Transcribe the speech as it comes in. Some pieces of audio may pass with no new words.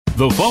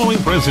The following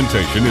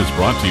presentation is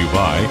brought to you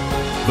by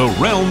the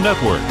Realm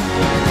Network.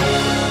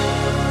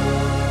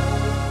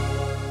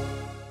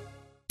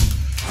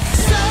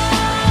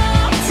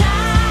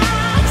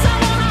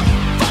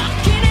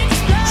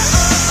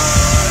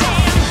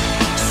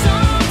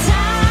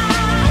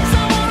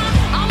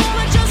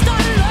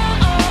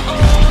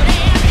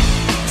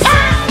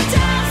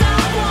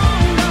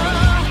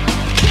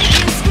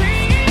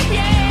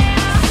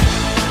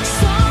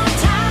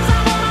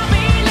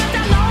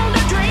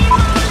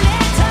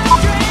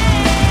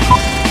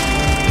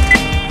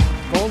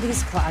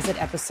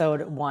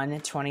 Episode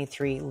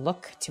 123.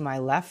 Look to my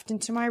left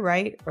and to my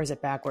right, or is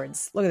it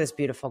backwards? Look at this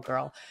beautiful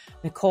girl,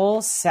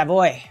 Nicole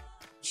Savoy.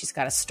 She's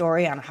got a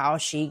story on how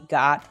she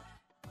got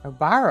or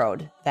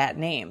borrowed that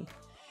name.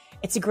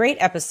 It's a great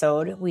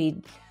episode.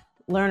 We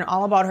learn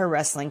all about her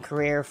wrestling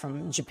career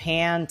from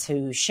Japan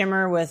to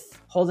Shimmer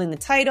with holding the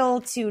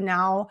title to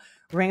now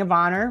Ring of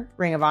Honor.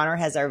 Ring of Honor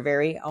has our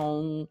very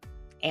own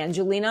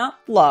Angelina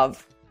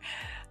Love.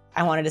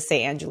 I wanted to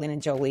say Angelina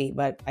Jolie,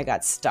 but I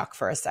got stuck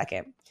for a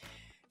second.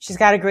 She's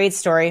got a great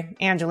story.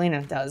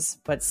 Angelina does,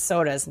 but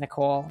so does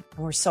Nicole.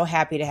 And we're so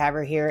happy to have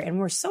her here. And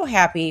we're so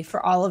happy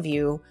for all of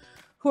you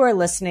who are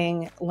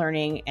listening,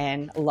 learning,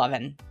 and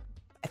loving.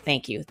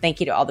 Thank you. Thank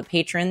you to all the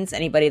patrons,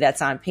 anybody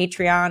that's on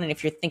Patreon. And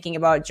if you're thinking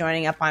about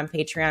joining up on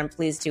Patreon,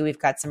 please do. We've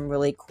got some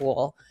really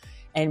cool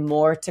and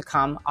more to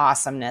come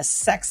awesomeness,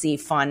 sexy,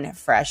 fun,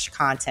 fresh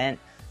content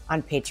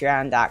on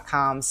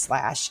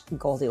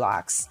patreon.com/Goldy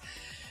Locks.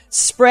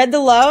 Spread the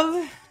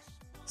love,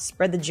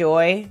 spread the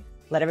joy.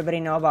 Let everybody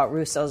know about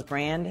Russo's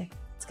brand.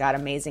 It's got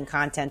amazing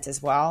content as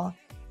well.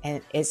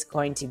 And it's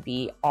going to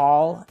be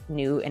all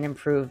new and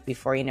improved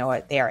before you know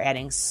it. They are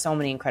adding so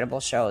many incredible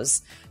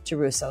shows to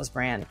Russo's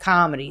brand.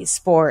 Comedy,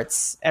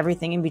 sports,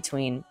 everything in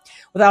between.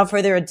 Without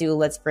further ado,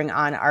 let's bring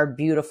on our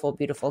beautiful,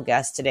 beautiful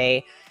guest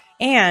today.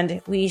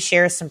 And we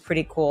share some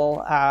pretty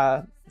cool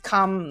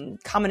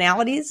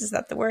commonalities. Is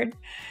that the word?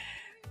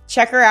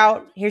 Check her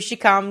out. Here she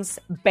comes.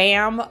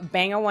 Bam,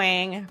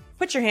 bang-a-wang.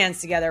 Put your hands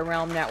together,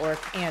 Realm Network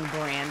and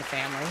brand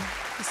family.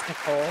 It's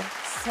Nicole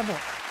Savoy.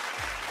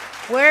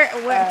 Where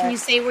can you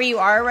say where you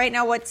are right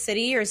now? What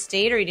city or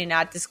state, or you did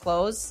not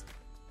disclose?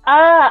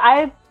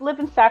 I live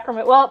in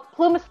Sacramento. Well,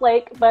 Plumas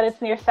Lake, but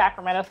it's near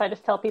Sacramento, so I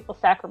just tell people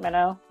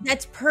Sacramento.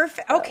 That's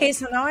perfect. Okay,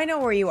 so now I know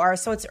where you are.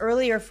 So it's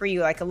earlier for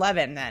you, like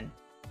 11 then.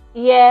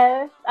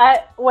 Yeah.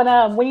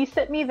 When you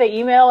sent me the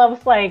email, I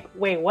was like,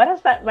 wait, what is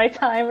that my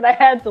time? And I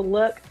had to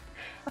look.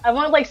 I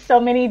want like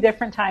so many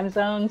different time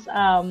zones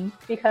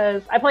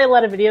because I play a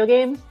lot of video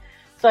games.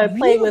 So I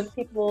play with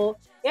people.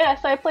 Yeah,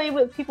 so I play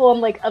with people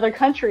in like other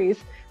countries.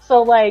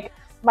 So like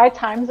my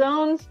time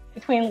zones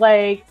between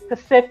like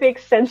Pacific,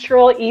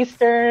 Central,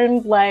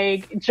 Eastern,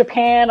 like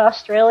Japan,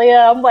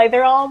 Australia, I'm like,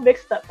 they're all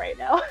mixed up right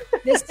now.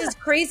 This is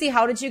crazy.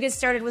 How did you get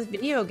started with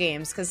video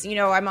games? Because, you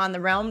know, we're on the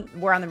Realm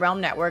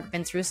Network,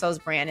 Vince Russo's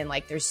brand, and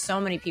like there's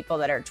so many people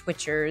that are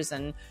Twitchers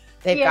and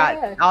they've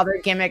got all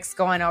their gimmicks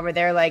going over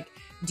there. Like,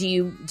 do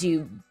you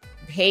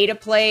pay to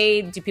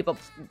play? Do people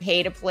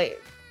pay to play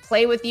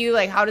with you?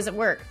 Like, how does it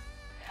work?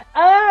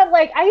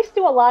 Like I used to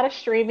do a lot of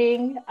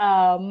streaming.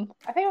 I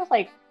think it was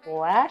like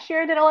last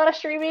year I did a lot of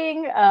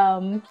streaming.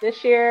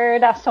 This year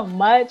not so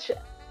much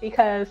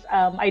because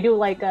I do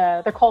like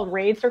they're called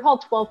raids. They're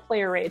called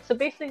 12-player raids. So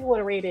basically what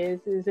a raid is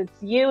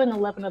it's you and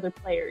 11 other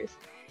players.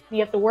 And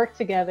you have to work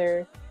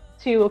together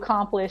to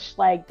accomplish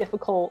like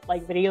difficult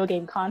like video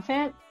game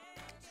content.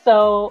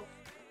 So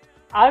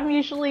I'm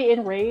usually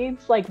in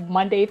raids like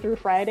Monday through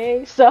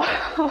Friday, so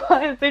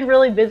I've been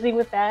really busy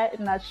with that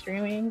and not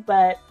streaming.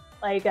 But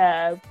like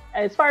as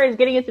far as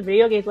getting into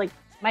video games, like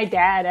my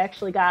dad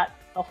actually got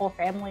the whole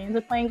family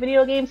into playing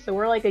video games, so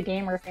we're like a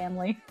gamer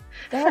family.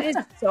 That is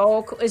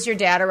so cool. Is your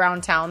dad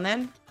around town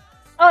then?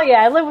 Oh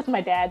yeah, I live with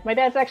my dad. My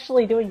dad's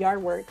actually doing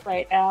yard work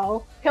right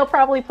now. He'll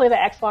probably play the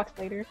Xbox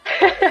later.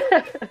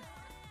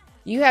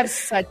 You have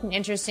such an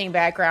interesting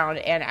background,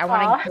 and I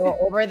want to go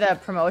over the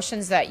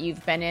promotions that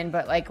you've been in.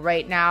 But like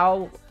right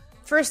now,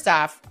 first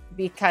off,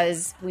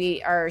 because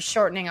we are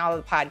shortening all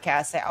of the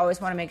podcasts, I always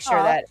want to make sure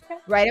that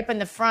right up in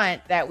the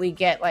front that we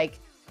get like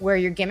where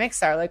your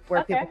gimmicks are, like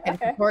where people can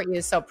support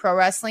you. So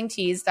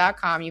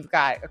prowrestlingtees.com, you've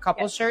got a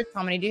couple shirts.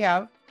 How many do you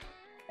have?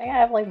 I think I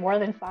have like more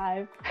than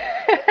 5.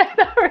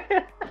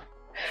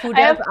 Who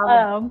does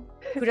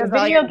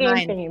video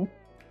game theme?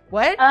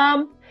 What?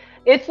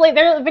 It's like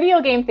they're video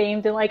game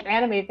themed and like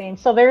anime themed.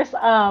 So there's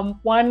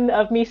one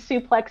of me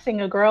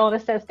suplexing a girl and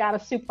it says gotta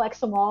suplex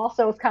them all.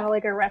 So it's kind of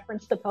like a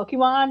reference to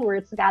Pokemon where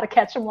it's gotta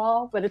catch them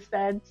all, but it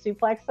said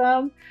suplex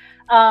them.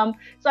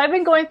 So I've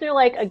been going through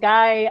like a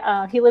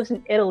guy, he lives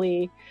in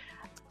Italy.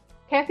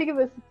 Can't think of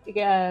his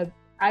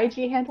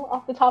IG handle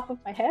off the top of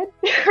my head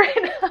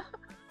right now.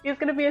 He's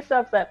going to be a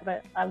subset,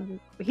 but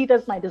he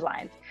does my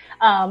designs.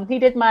 He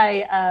did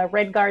my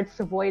Red Guard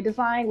Savoy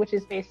design, which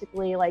is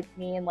basically like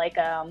me in like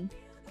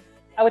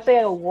I would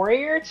say a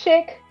warrior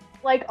chick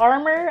like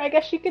armor, I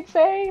guess you could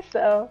say.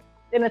 So,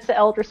 and it's an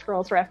Elder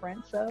Scrolls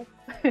reference. So,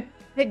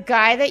 the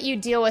guy that you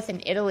deal with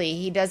in Italy,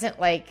 he doesn't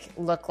like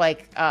look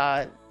like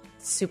a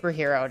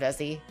superhero, does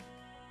he?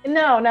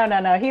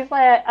 No. He's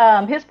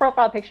like, his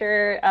profile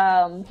picture,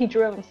 he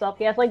drew of himself.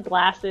 He has like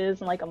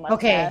glasses and like a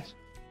mustache.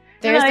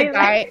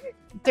 Okay.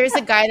 There's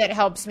a guy that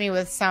helps me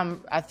with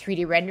some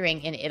 3D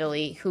rendering in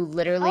Italy who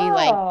literally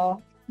like,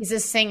 he's a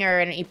singer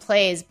and he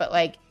plays, but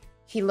like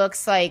he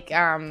looks like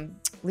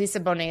Lisa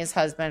Bonet's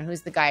husband,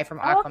 who's the guy from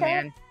Aquaman.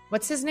 Okay.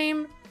 What's his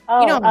name?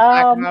 You know what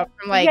I'm talking about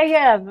from like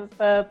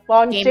the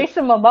long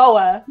Jason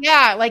Momoa.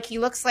 Yeah, like he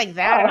looks like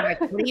that. I'm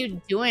like, what are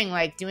you doing?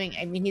 I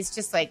mean, he's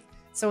just like.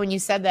 So when you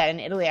said that in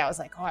Italy, I was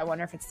like, oh, I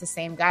wonder if it's the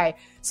same guy.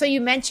 So you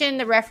mentioned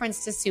the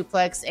reference to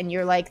suplex, and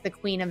you're like the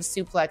queen of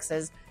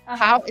suplexes.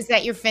 How is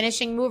that your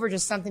finishing move, or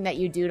just something that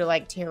you do to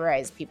like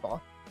terrorize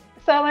people?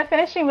 So my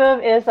finishing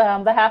move is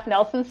the half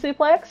Nelson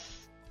suplex.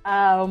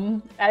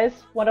 That is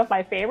one of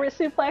my favorite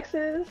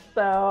suplexes.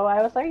 So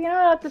I was like,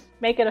 I'll just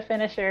make it a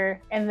finisher.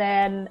 And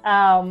then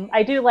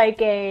I do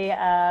like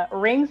a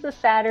Rings of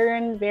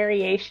Saturn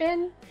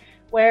variation,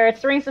 where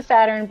it's Rings of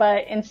Saturn,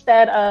 but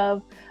instead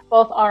of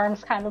both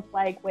arms kind of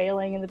like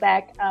wailing in the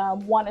back,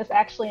 one is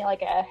actually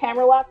like a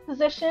hammerlock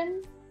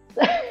position.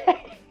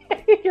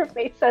 Your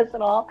face says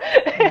it all.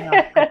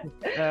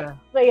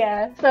 But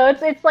yeah, so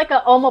it's like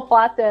a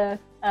omoplata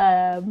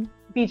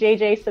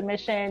BJJ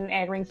submission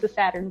and Rings of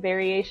Saturn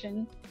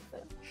variation.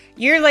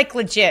 You're like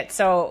legit.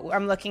 So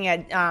I'm looking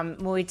at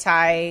Muay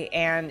Thai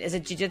and is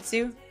it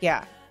Jiu-Jitsu?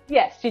 Yeah.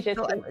 Yes,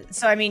 Jiu-Jitsu.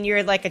 So I mean,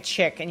 you're like a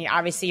chick, and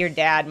obviously your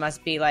dad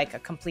must be like a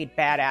complete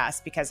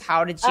badass, because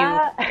how did you?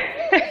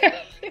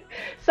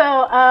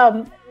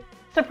 So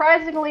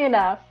surprisingly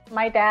enough,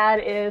 my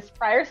dad is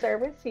prior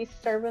service. He's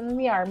serving in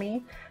the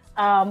Army,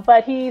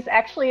 but he's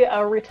actually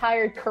a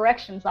retired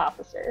corrections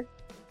officer.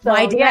 So,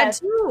 my dad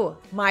too.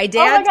 My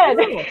dad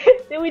too.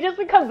 Did we just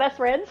become best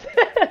friends?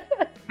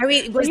 I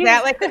mean, was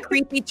that like a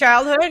creepy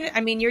childhood?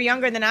 I mean, you're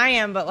younger than I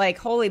am, but like,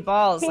 holy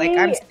balls. Like,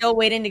 I'm still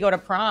waiting to go to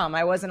prom.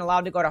 I wasn't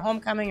allowed to go to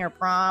homecoming or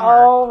prom.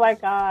 Oh my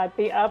God.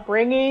 The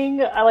upbringing.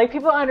 Like,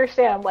 people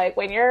understand, like,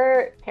 when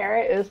your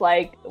parent is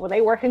like, when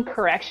they work in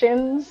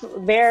corrections,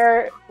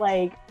 they're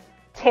like,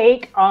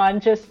 take on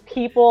just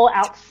people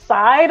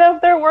outside of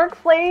their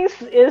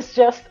workplace is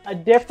just a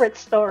different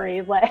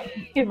story.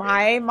 Like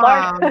my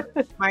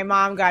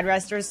mom, God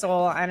rest her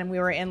soul, and we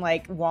were in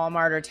like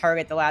Walmart or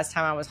Target the last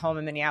time I was home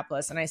in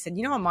Minneapolis, and I said,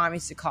 Mom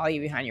used to call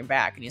you behind your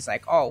back, and he's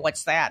like, oh,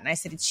 what's that? And I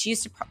said, she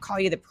used to call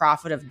you the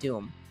prophet of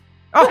doom.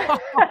 Oh,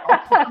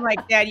 I'm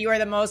like, Dad, you are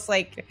the most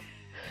like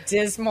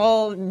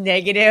dismal,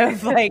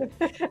 negative, like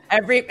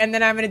and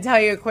then I'm going to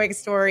tell you a quick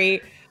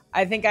story.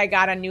 I think I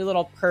got a new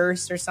little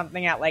purse or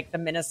something at like the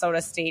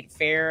Minnesota State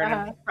Fair,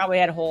 and it probably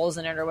had holes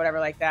in it or whatever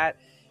like that.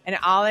 And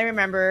all I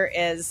remember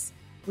is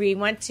we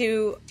went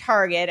to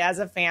Target as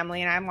a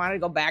family, and I wanted to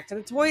go back to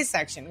the toy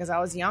section because I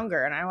was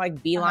younger, and I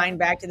like beeline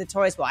back to the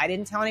toys. Well, I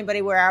didn't tell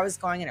anybody where I was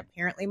going, and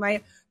apparently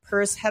my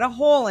purse had a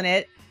hole in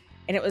it,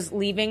 and it was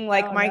leaving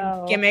like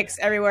gimmicks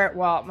everywhere.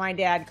 Well, my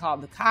dad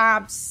called the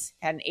cops,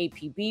 had an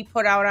APB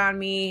put out on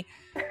me.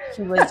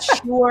 He was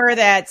sure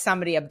that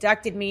somebody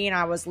abducted me, and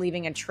I was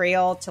leaving a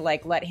trail to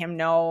like let him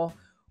know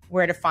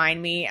where to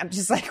find me. I'm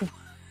just like,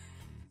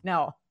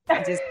 no,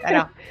 I just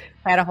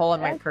had a hole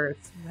in my purse.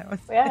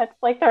 Yeah, it's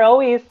like they're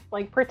always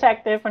like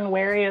protective and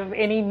wary of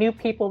any new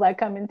people that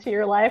come into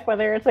your life,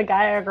 whether it's a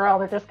guy or a girl.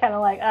 They're just kind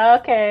of like,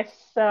 okay,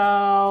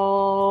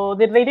 so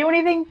did they do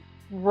anything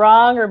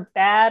wrong or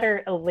bad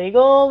or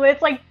illegal?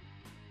 It's like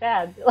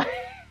bad.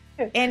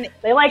 And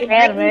they like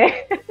anime.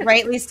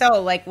 Rightly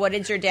so. Like, what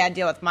did your dad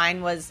deal with?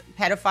 Mine was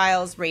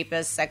pedophiles,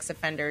 rapists, sex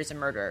offenders, and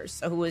murderers.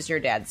 So who was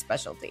your dad's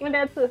specialty? My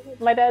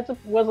dad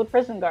was a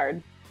prison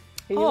guard.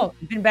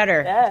 Even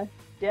better.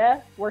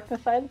 Yeah. Worked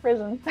inside the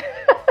prison.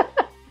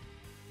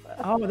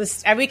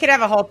 We could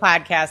have a whole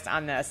podcast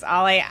on this.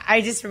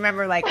 I just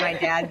remember like my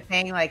dad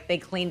saying like they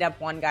cleaned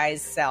up one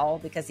guy's cell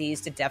because he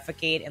used to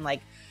defecate and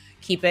like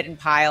keep it in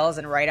piles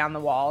and write on the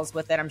walls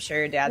with it. I'm sure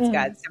your dad's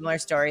got similar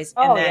stories.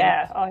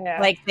 Yeah.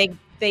 Like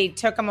they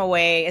took him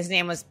away. His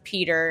name was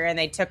Peter, and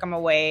they took him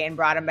away and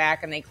brought him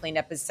back, and they cleaned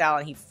up his cell,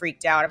 and he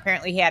freaked out.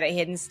 Apparently he had a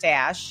hidden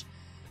stash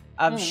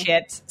of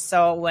shit.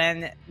 So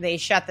when they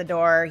shut the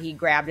door, he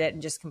grabbed it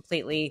and just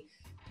completely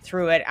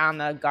threw it on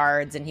the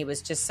guards, and he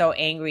was just so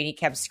angry. He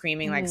kept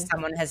screaming like,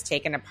 someone has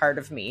taken a part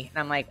of me. And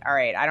I'm like, all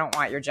right, I don't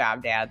want your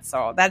job, Dad.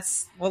 So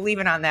we'll leave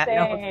it on that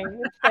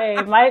note.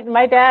 Same.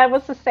 My dad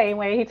was the same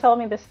way. He told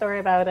me this story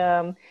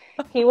about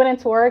he went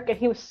into work and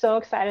he was so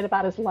excited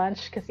about his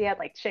lunch because he had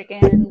like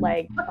chicken,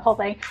 like the whole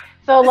thing.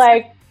 So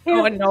like he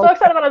was so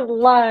excited about his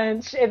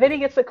lunch, and then he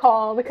gets a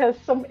call because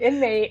some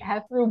inmate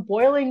had threw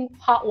boiling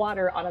hot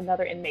water on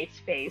another inmate's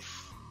face.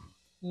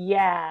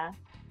 Yeah.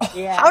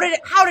 Yeah. How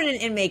did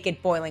an inmate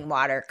get boiling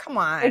water? Come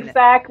on.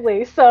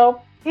 Exactly. So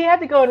he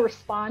had to go and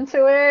respond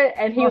to it,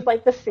 and he was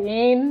like the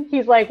scene.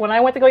 He's like, when I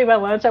went to go eat my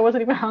lunch, I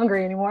wasn't even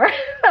hungry anymore.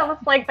 I was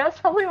like, that's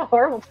probably a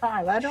horrible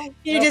time. I don't.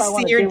 You just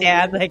see your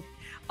dad like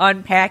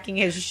unpacking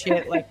his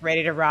shit, like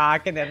ready to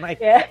rock, and then like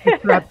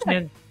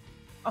disruption.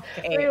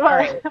 Okay. All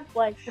right.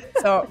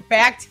 So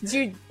back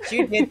to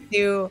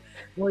Jiu-Jitsu,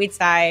 Muay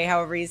Thai,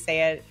 however you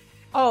say it.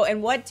 Oh,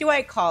 and what do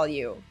I call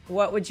you?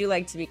 What would you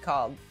like to be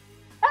called?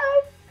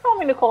 Call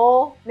me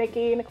Nicole,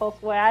 Nikki, Nicole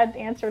Savoy. I'd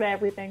answer to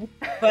everything.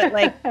 But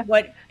like,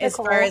 what as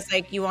Nicole. far as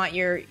like you want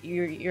your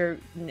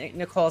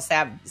Nicole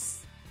Savoy.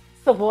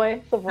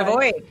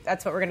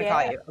 That's what we're gonna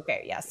call you.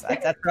 Okay, yes,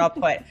 that's what I'll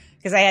put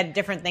because I had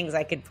different things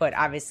I could put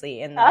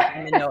obviously in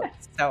the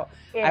notes. So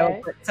I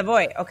will put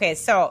Savoy. Okay,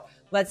 so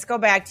let's go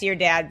back to your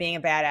dad being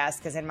a badass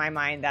because in my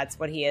mind that's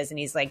what he is, and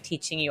he's like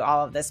teaching you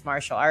all of this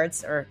martial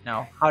arts. Or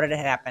no, how did it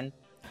happen?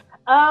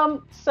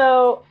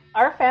 So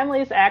our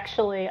family is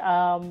actually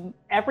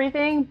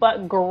everything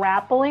but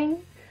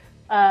grappling.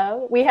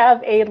 We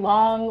have a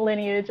long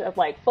lineage of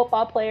like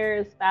football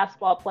players,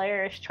 basketball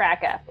players,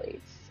 track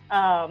athletes.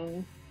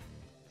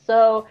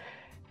 So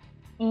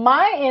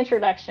my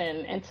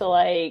introduction into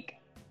like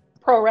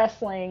pro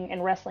wrestling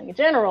and wrestling in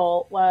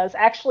general was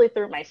actually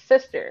through my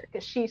sister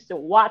because she used to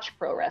watch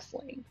pro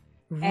wrestling.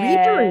 Really?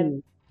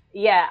 And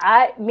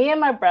yeah, me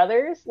and my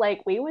brothers,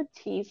 like we would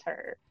tease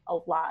her a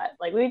lot.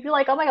 Like we'd be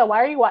like, "Oh my God,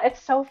 why are you watching?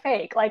 It's so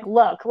fake. Like,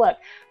 look."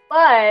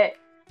 But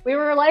we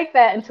were like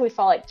that until we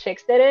saw like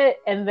chicks did it.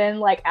 And then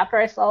like after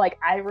I saw like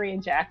Ivory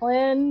and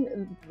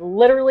Jacqueline,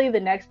 literally the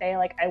next day,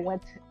 like I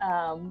went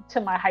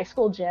to my high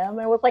school gym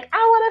and was like, I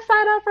want to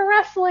sign up for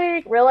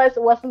wrestling. Realized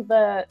it wasn't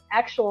the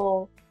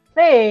actual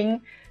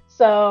thing.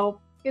 So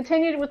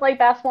continued with like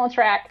basketball and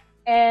track.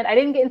 And I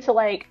didn't get into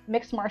like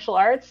mixed martial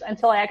arts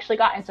until I actually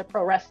got into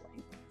pro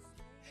wrestling.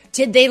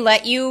 Did they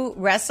let you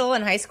wrestle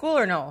in high school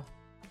or no?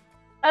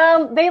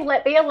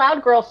 They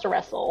allowed girls to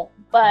wrestle,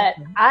 but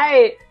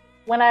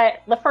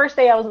the first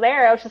day I was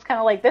there, I was just kind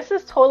of like, this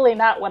is totally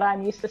not what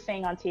I'm used to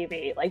seeing on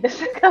TV. Like,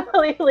 this is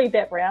completely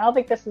different. I don't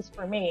think this is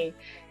for me.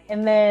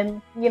 And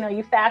then,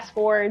 you fast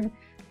forward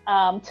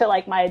to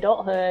like my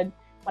adulthood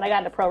when I got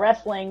into pro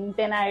wrestling,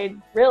 then I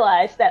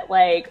realized that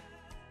like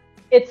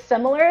it's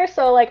similar.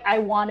 So like I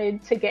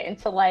wanted to get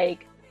into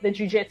like the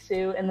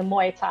jiu-jitsu and the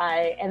Muay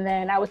Thai. And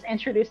then I was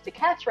introduced to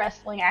catch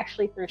wrestling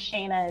actually through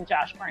Shayna and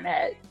Josh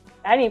Barnett.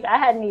 I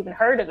hadn't even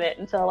heard of it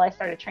until I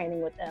started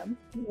training with them.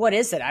 What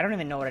is it? I don't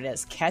even know what it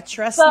is. Catch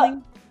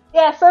wrestling?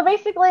 So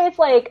basically it's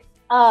like,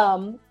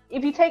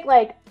 if you take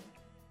like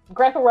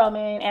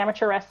Greco-Roman,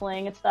 amateur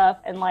wrestling and stuff,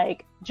 and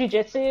like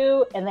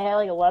jiu-jitsu, and they had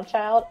like a love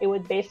child, it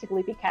would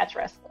basically be catch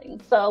wrestling.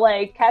 So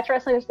like catch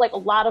wrestling is like a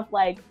lot of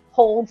like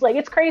holds. Like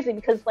it's crazy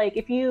because like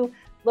if you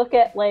look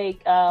at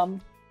like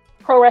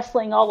pro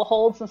wrestling, all the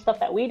holds and stuff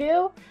that we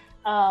do,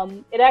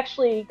 it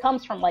actually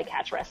comes from like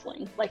catch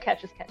wrestling, like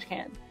catch as catch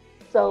can.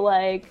 So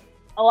like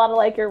a lot of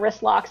like your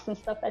wrist locks and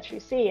stuff that you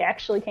see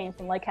actually came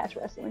from like catch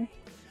wrestling.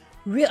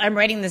 I'm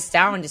writing this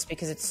down just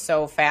because it's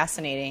so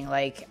fascinating.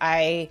 Like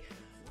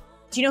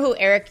do you know who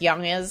Eric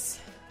Young is?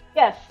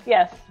 Yes.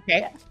 Okay.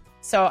 Yeah.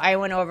 So I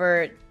went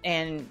over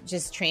and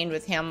just trained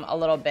with him a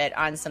little bit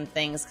on some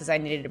things because I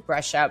needed to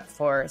brush up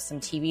for some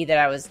TV that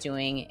I was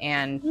doing.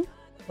 And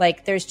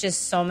like, there's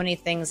just so many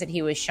things that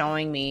he was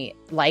showing me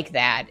like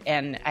that.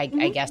 And I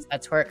guess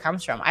that's where it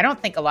comes from. I don't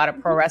think a lot of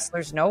pro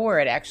wrestlers know where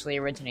it actually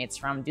originates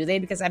from, do they?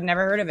 Because I've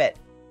never heard of it.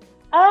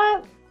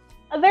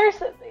 There's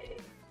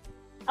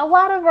a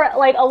lot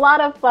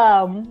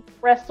of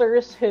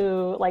wrestlers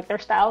who like their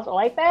styles are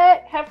like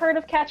that have heard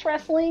of catch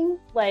wrestling.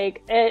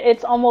 Like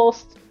it's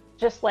almost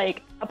just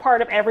like a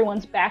part of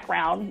everyone's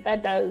background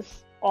that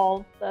does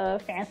all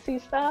the fancy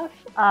stuff.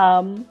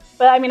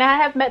 But I mean, I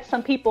have met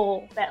some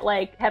people that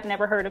like have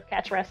never heard of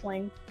catch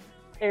wrestling.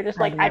 They're just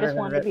like, I just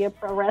wanted to be a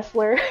pro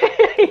wrestler,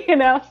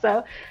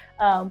 So,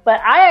 but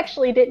I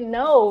actually didn't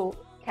know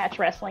catch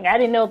wrestling. I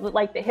didn't know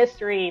like the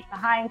history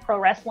behind pro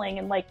wrestling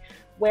and like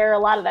where a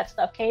lot of that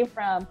stuff came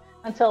from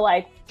until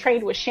I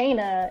trained with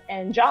Shayna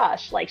and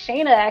Josh. Like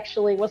Shayna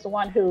actually was the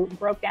one who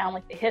broke down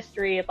like the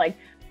history of like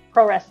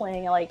pro wrestling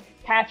and like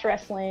catch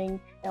wrestling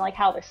and like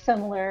how they're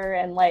similar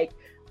and like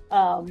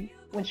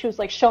when she was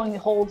like showing the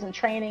holds and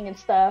training and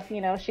stuff,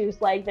 she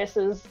was like, this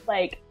is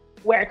like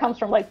where it comes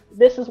from. Like,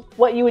 this is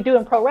what you would do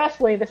in pro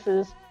wrestling. This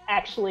is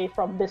actually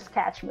from this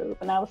catch move.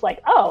 And I was like,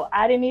 oh,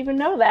 I didn't even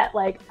know that.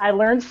 Like, I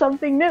learned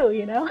something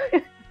new,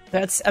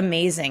 That's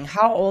amazing.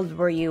 How old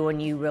were you when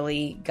you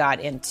really got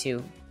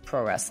into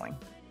pro wrestling?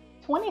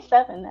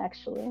 27,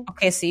 actually.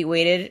 Okay, so you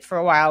waited for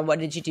a while. What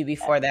did you do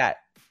before that?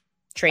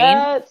 Train?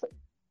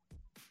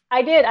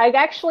 I did. I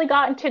actually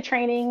got into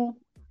training,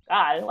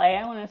 I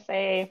want to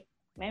say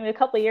maybe a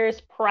couple of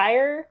years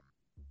prior.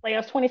 Like I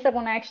was 27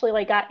 when I actually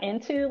like got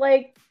into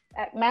like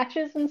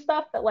matches and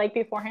stuff, but like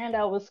beforehand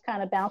I was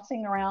kind of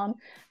bouncing around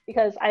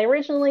because I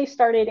originally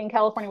started in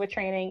California with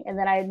training and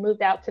then I had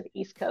moved out to the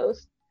East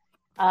Coast.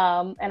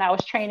 And I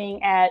was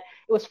training it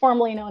was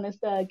formerly known as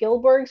the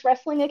Gilberg's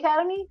Wrestling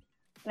Academy.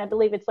 And I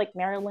believe it's like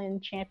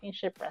Maryland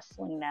Championship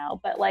Wrestling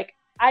now, but like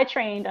I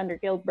trained under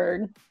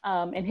Gilbert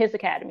in his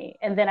academy.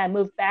 And then I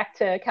moved back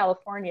to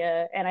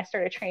California and I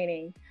started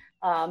training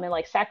in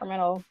like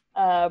Sacramento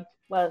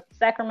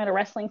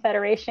Wrestling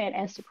Federation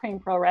and Supreme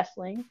Pro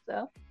Wrestling.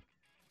 So,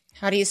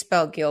 how do you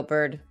spell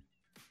Gilbert?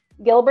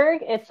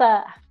 Gilbert, it's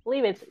I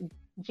believe it's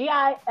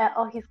G-I.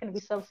 Oh, he's gonna be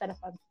so upset if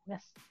I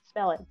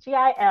misspell it.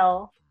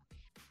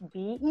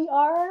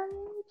 Gilberg.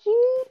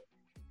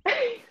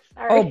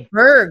 Oh, Sorry.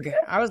 Berg.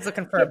 I was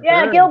looking for a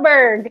Berg.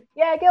 Gilbert.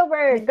 Yeah,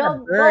 Gilbert.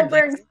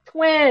 Goldberg's like,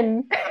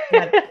 twin.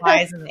 That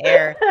flies in the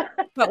air.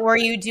 But were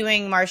you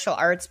doing martial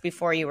arts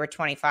before you were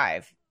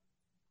 25?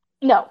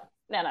 No.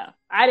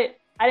 I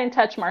didn't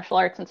touch martial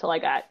arts until I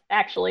got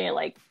actually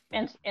like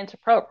into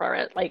pro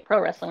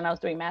wrestling when I was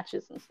doing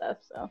matches and stuff.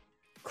 So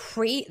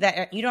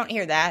That you don't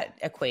hear that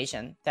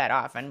equation that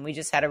often. We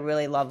just had a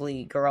really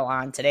lovely girl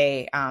on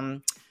today,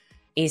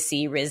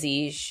 AC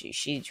Rizzy.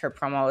 She her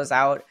promo is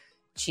out.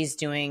 She's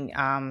doing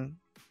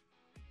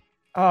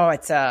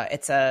it's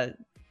a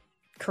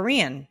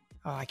Korean.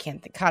 Oh, I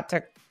can't think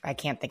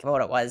of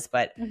what it was,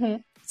 but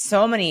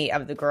so many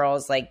of the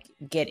girls like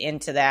get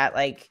into that.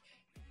 Like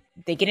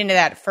they get into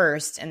that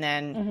first, and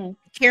then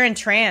Karen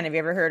Tran. Have you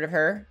ever heard of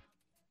her?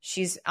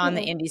 She's on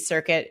the indie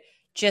circuit,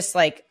 just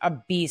like a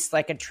beast,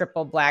 like a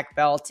triple black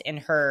belt in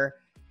her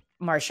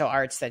martial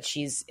arts that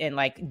she's in,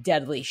 like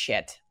deadly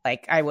shit.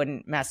 Like I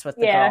wouldn't mess with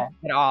the girl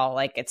at all.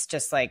 Like it's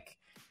just like,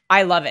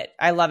 I love it.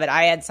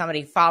 I had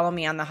somebody follow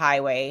me on the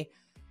highway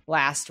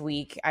last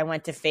week. I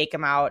went to fake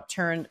him out,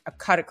 turned a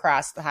cut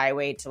across the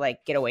highway to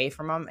like get away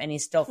from him. And he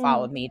still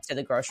followed me to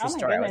the grocery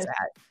store I was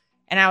at.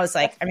 And I was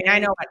like, I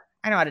know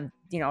how to,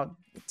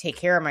 take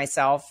care of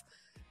myself.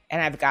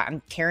 And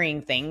I'm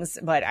carrying things,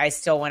 but I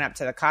still went up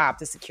to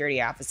the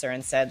security officer,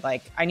 and said,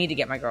 like, I need to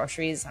get my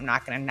groceries. I'm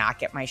not going to not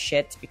get my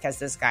shit because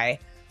this guy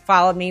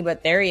followed me,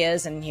 but there he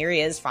is. And here he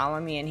is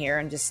following me in here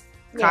and just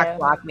cock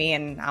block me.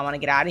 And I want to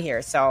get out of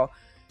here. So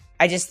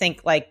I just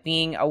think like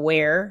being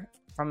aware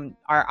from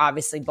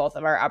obviously both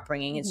of our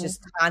upbringing, it's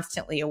just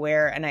constantly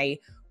aware. And I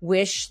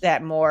wish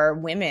that more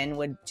women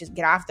would just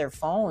get off their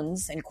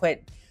phones and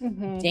quit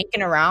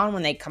dinking around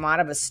when they come out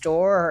of a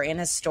store or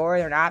in a store.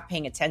 They're not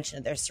paying attention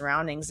to their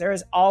surroundings. There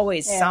is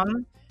always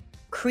some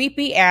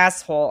creepy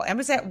asshole. I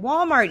was at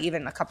Walmart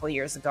even a couple of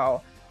years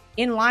ago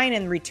in line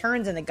in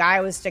returns, and the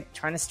guy was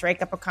trying to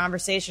strike up a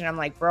conversation. I'm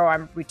like, bro,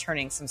 I'm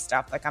returning some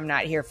stuff. Like, I'm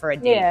not here for a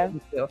date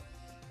with you.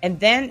 And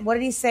then what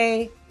did he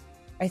say?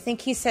 I think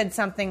he said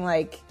something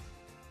like,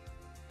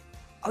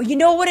 oh, you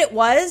know what it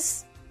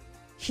was?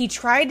 He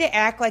tried to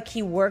act like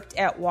he worked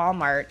at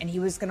Walmart and he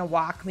was going to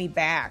walk me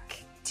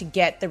back to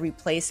get the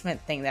replacement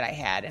thing that I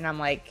had. And I'm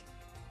like,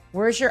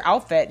 where's your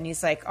outfit? And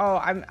he's like, oh,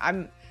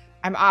 I'm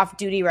off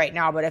duty right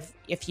now. But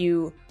if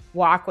you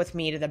walk with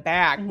me to the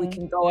back, we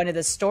can go into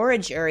the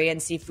storage area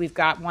and see if we've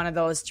got one of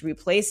those to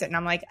replace it. And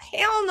I'm like,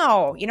 hell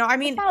no.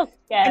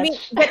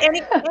 But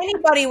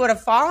anybody would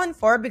have fallen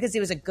for it because he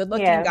was a good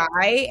looking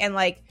guy.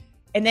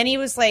 And then he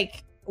was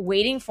like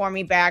waiting for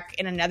me back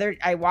in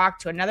I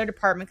walked to another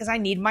department because I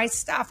need my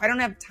stuff. I don't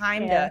have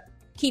time to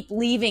keep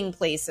leaving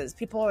places.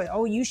 People are,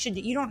 oh, you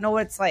don't know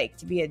what it's like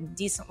to be a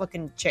decent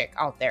looking chick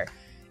out there.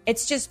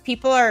 It's just,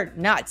 people are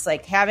nuts.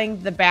 Like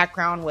having the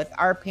background with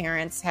our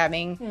parents,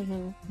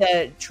 having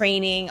the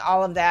training,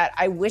 all of that.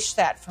 I wish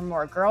that for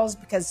more girls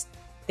because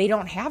they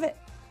don't have it.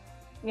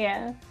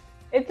 Yeah,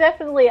 it's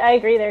definitely, I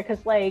agree there.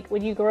 Cause like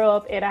when you grow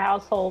up in a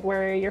household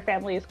where your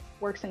family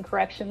works in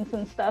corrections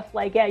and stuff,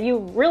 like, you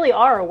really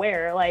are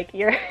aware, like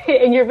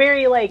and you're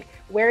very like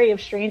wary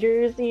of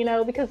strangers,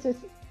 because it's,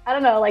 I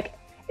don't know, like,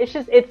 it's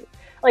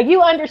like,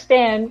 you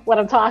understand what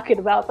I'm talking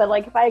about, but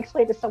like if I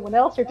explain to someone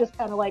else, you're just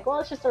kind of like, well,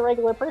 it's just a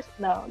regular person.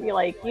 No, you're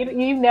like,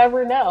 you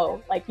never know.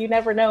 Like, you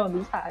never know in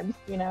these times,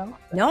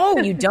 No,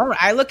 you don't.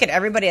 I look at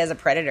everybody as a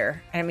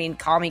predator. I mean,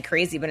 call me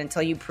crazy, but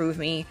until you prove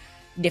me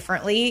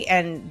differently.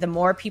 And the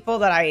more people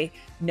that I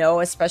know,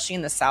 especially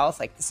in the South,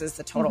 like this is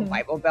the total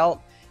Bible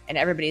Belt, and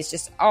everybody's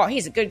just, oh,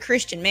 he's a good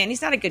Christian man.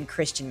 He's not a good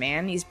Christian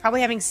man. He's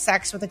probably having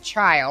sex with a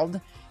child,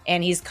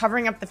 and he's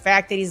covering up the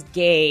fact that he's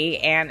gay.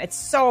 And it's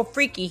so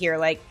freaky here.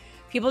 Like,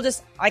 people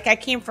just, like, I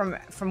came from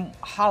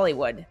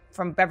Hollywood,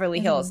 from Beverly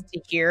Hills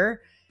to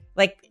here.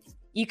 Like,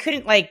 you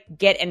couldn't, like,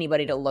 get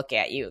anybody to look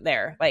at you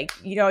there. Like,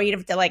 you'd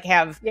have to, like,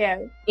 have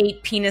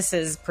 8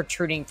 penises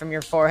protruding from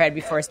your forehead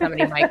before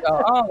somebody might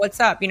go, oh, what's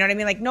up? You know what I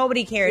mean? Like,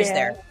 nobody cares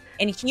there.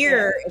 And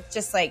here, it's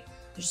just, like,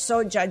 they're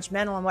so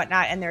judgmental and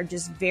whatnot, and they're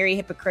just very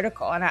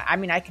hypocritical. And I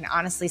mean, I can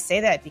honestly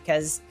say that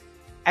because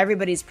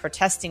everybody's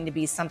protesting to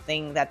be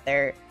something that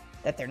they're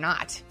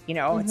not,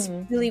 it's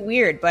really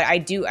weird. But I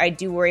do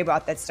worry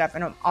about that stuff.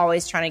 And I'm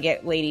always trying to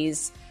get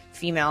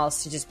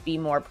females to just be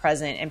more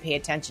present and pay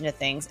attention to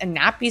things and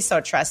not be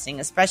so trusting,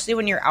 especially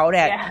when you're out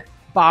at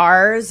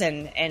bars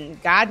and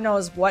God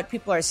knows what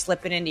people are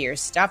slipping into your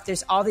stuff.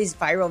 There's all these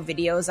viral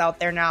videos out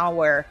there now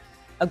where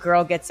a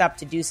girl gets up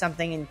to do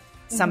something and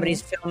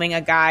somebody's filming a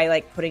guy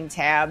like putting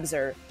tabs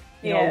or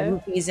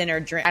rupees in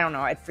her drink. I don't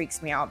know. It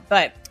freaks me out.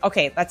 But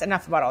okay, that's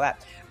enough about all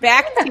that.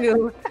 Back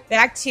to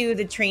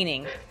the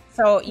training.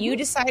 So you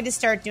decide to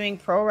start doing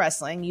pro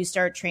wrestling. You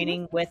start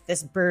training with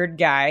this Bird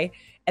guy,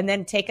 and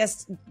then take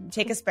us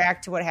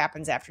back to what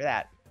happens after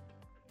that.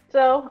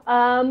 So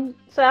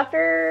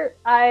after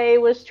I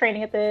was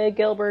training at the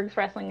Gilbert's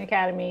Wrestling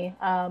Academy,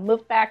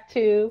 moved back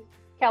to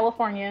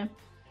California,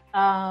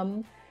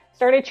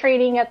 started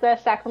training at the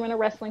Sacramento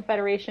Wrestling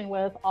Federation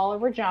with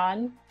Oliver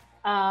John.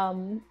 I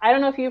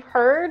don't know if you've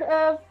heard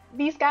of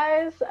these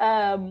guys,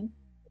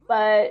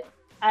 but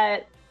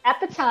At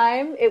the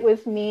time, it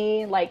was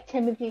me, like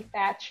Timothy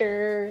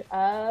Thatcher.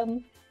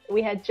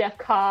 We had Jeff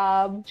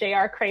Cobb,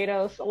 J.R.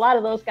 Kratos, a lot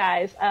of those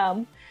guys.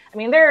 I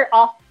mean, they're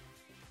off.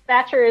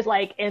 Thatcher is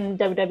like in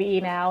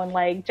WWE now, and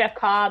like Jeff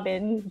Cobb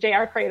and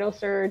J.R.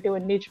 Kratos are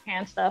doing New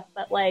Japan stuff.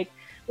 But like,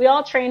 we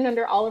all trained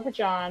under Oliver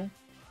John.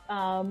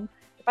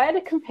 If I had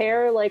to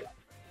compare like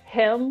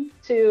him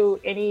to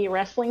any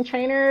wrestling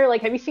trainer,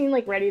 like, have you seen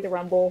like Ready to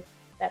Rumble,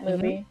 that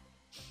movie? Mm-hmm.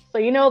 So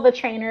you know the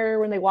trainer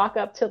when they walk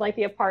up to like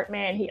the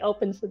apartment, he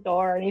opens the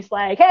door and he's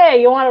like, "Hey,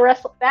 you want to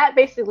wrestle?" That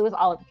basically was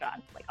Oliver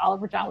John. Like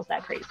Oliver John was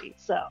that crazy.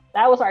 So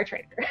that was our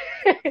trainer.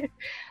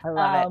 I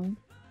love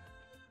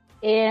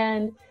it.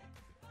 And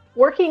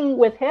working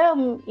with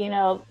him, you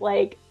know,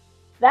 like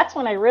that's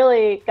when I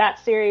really got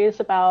serious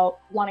about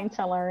wanting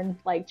to learn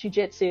like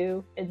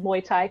jujitsu and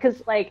Muay Thai,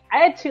 because like I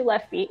had 2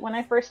 left feet when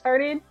I first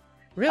started.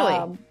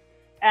 Really?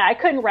 I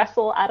couldn't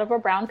wrestle out of a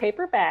brown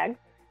paper bag.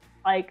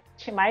 Like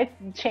my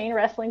chain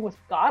wrestling was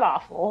god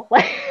awful.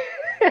 Like,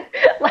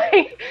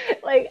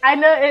 like I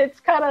know it's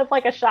kind of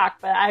like a shock,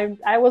 but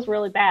I was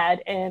really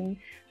bad, and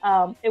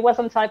it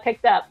wasn't until I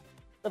picked up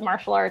the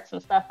martial arts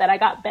and stuff that I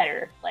got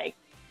better. Like,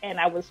 and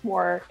I was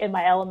more in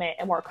my element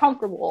and more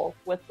comfortable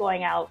with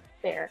going out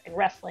there and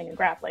wrestling and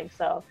grappling.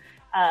 So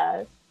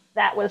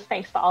that was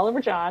thanks to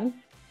Oliver John.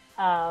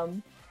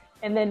 And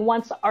then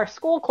once our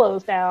school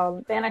closed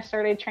down, then I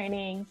started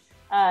training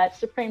at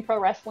Supreme Pro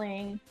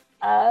Wrestling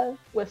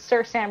with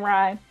Sir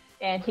Samurai,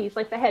 and he's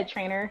like the head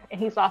trainer,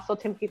 and he's also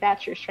Timothy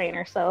Thatcher's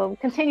trainer. So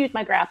continued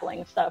my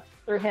grappling stuff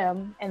through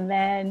him. And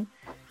then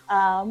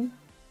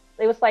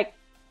it was like,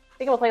 I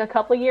think it was like a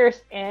couple of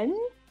years in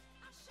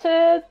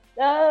to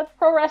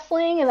pro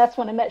wrestling, and that's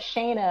when I met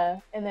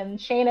Shayna, and then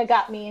Shayna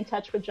got me in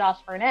touch with Josh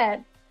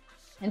Burnett,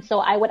 and so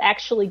I would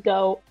actually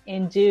go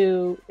and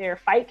do their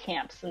fight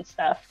camps and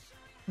stuff.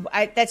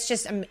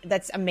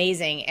 That's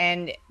amazing.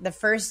 And the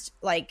first,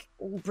 like,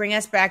 bring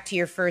us back to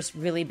your first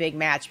really big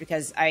match,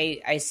 because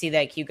I see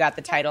that you got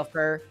the title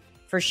for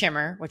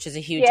Shimmer, which is a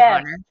huge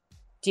honor.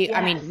 Yes.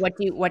 I mean,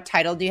 what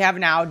title do you have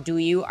now?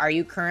 Are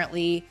you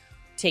currently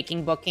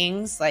taking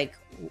bookings? Like,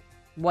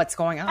 what's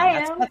going on?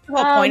 That's the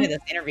whole point of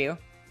this interview.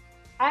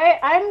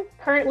 I'm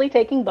currently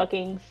taking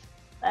bookings.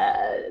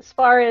 As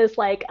far as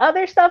like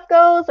other stuff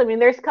goes, I mean,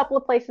 there's a couple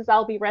of places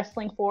I'll be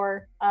wrestling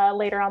for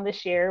later on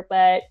this year,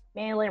 but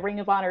mainly Ring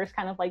of Honor has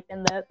kind of like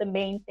been the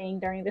main thing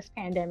during this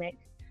pandemic.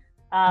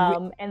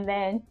 And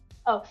then,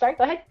 oh, sorry,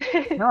 go ahead.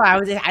 No,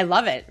 I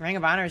love it. Ring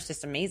of Honor is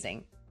just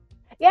amazing.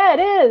 Yeah, it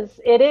is.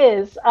 It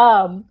is.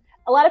 A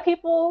lot of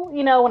people,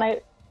 you know, when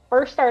I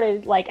first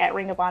started like at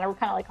Ring of Honor, were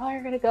kind of like, "Oh,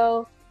 you're gonna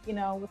go, you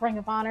know, with Ring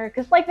of Honor,"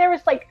 because like there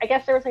was like, I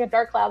guess there was like a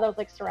dark cloud that was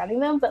like surrounding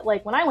them, but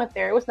like when I went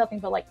there, it was nothing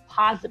but like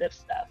positive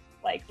stuff.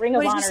 Like Ring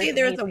of Honor. Did you say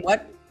there was a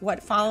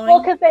what following?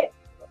 Well,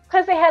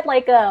 because they had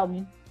like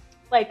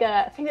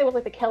I think it was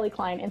like the Kelly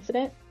Klein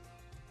incident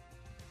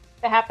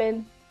that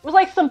happened. It was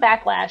like some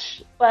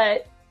backlash,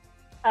 but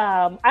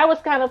I was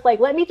kind of like,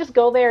 let me just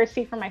go there and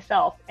see for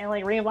myself. And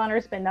like Ring of Honor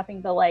has been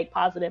nothing but like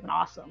positive and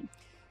awesome.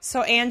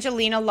 So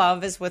Angelina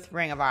Love is with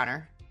Ring of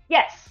Honor.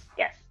 Yes.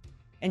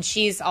 And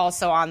she's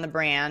also on the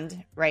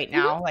brand right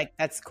now. Mm-hmm. Like,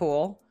 that's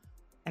cool.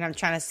 And I'm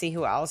trying to see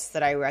who else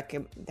that I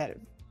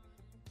recommend.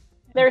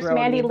 There's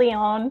Mandy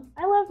Leon.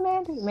 I love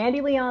Mandy.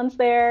 Mandy Leon's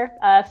there.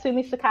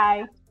 Sumi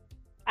Sakai.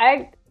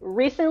 I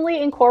recently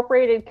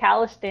incorporated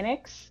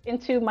calisthenics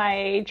into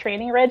my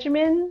training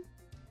regimen.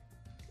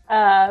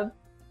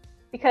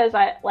 Because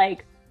I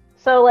like,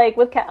 so like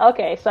with,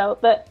 okay, so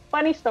the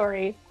funny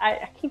story,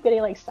 I keep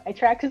getting like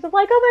sidetracked because I'm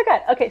like, oh my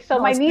God. Okay, so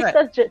my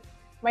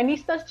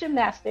niece does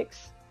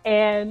gymnastics.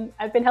 And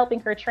I've been helping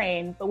her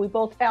train, but we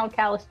both found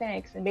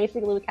calisthenics, and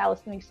basically with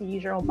calisthenics you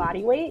use your own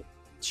body weight.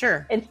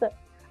 Sure. And so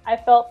I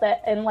felt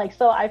that, and like,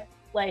 so I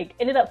like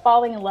ended up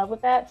falling in love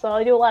with that. So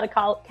I do a lot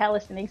of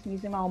calisthenics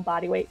using my own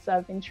body weight. So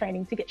I've been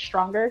training to get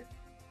stronger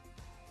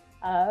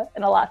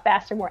and a lot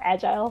faster, more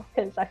agile,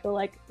 because I feel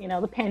like, you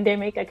know, the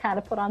pandemic, I kind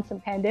of put on some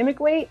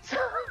pandemic weight. So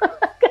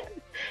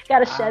got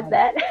to shed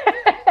that.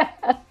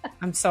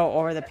 I'm so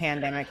over the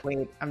pandemic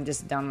weight. I'm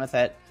just done with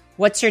it.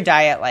 What's your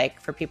diet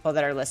like for people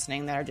that are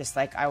listening that are just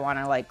like, I want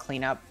to like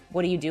clean up?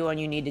 What do you do when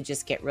you need to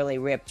just get really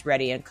ripped,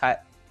 ready, and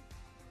cut?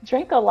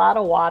 Drink a lot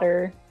of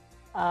water.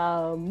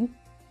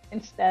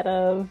 Instead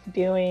of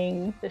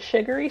doing the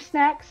sugary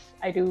snacks,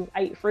 I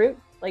eat fruit.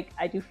 Like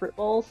I do fruit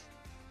bowls.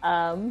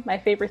 My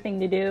favorite thing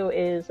to do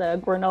is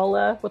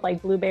granola with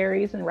like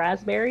blueberries and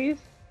raspberries.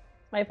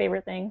 My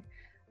favorite thing.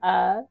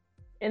 And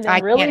then I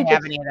can't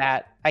have any of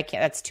that. I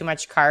can't. That's too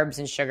much carbs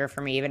and sugar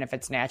for me, even if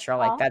it's natural.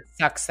 Like that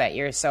sucks that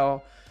you're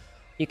so.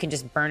 You can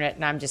just burn it,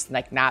 and I'm just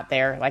like not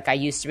there. Like I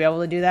used to be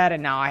able to do that,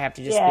 and now I have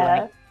to just be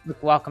like,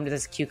 welcome to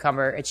this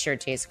cucumber. It sure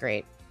tastes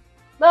great.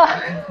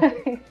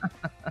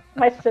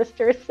 My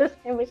sister's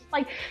system was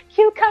like,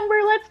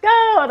 cucumber, let's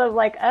go. And I'm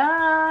like,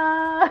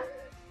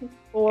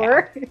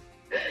 or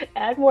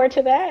add more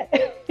to that.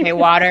 Okay,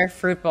 water,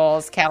 fruit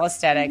bowls,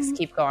 calisthenics,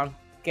 keep going.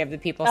 Give the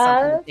people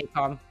something to take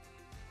home.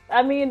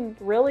 I mean,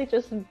 really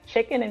just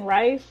chicken and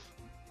rice,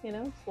 you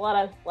know, it's a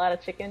lot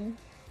of chicken,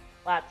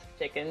 lots of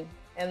chicken.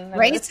 And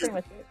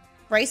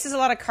Rice is a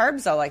lot of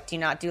carbs, though. Like, do you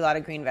not do a lot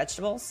of green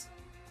vegetables?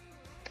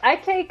 I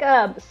take,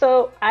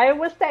 so I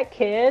was that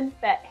kid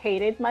that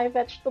hated my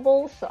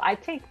vegetables, so I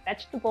take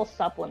vegetable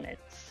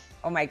supplements.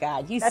 Oh my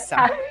God, you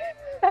suck.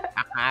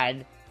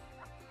 God.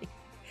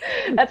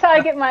 That's how I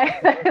get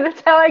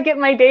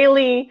my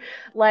daily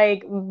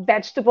like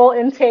vegetable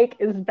intake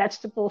is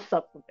vegetable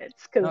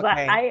supplements, because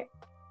I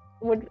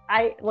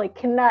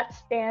cannot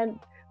stand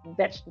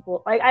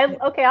vegetable. Like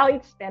I'll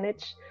eat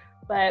spinach,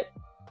 but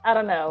I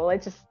don't know. I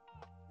just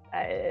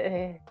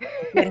Good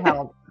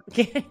help.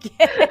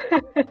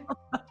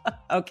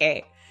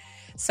 Okay,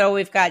 so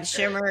we've got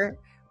Shimmer,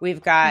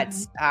 we've got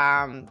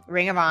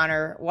Ring of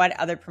Honor. What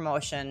other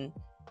promotion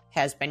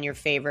has been your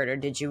favorite, or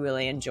did you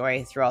really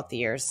enjoy throughout the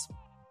years?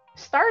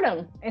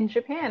 Stardom in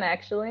Japan,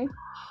 actually.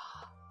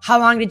 How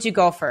long did you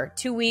go for?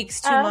 2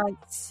 weeks, 2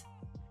 months?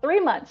 3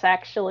 months,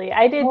 actually.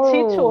 I did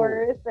 2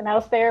 tours, and I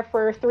was there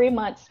for 3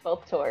 months,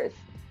 both tours.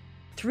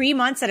 3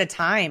 months at a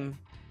time?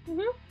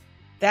 Mm-hmm.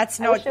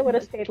 That's I wish I would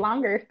have stayed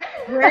longer.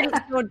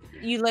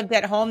 You lived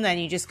at home then?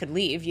 You just could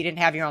leave? You didn't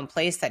have your own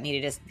place that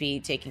needed to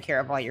be taken care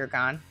of while you were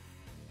gone?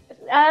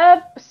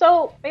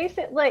 So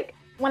basically, like,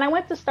 when I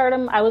went to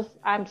Stardom,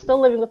 I'm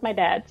still living with my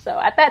dad. So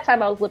at that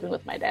time, I was living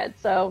with my dad.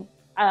 So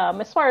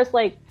as far as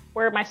like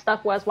where my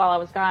stuff was while I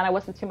was gone, I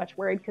wasn't too much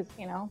worried because,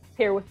 you know, it's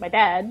here with my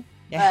dad.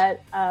 Yeah.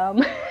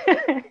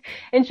 But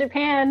in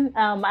Japan,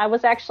 I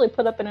was actually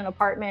put up in an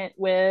apartment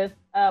with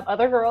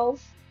other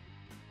girls.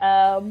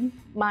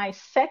 My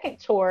second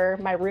tour,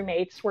 my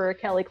roommates were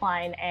Kelly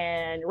Klein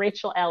and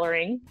Rachel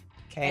Ellering,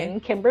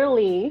 and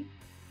Kimberly,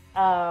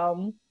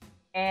 and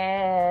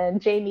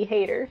Jamie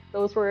Hayter.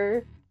 Those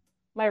were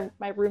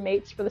my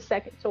roommates for the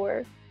second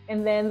tour.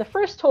 And then the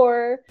first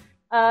tour,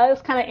 it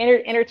was kind of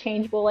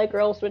interchangeable. Like,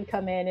 girls would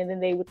come in and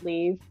then they would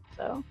leave.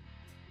 So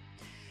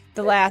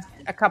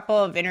a couple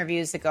of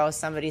interviews ago,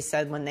 somebody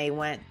said when they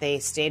went, they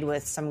stayed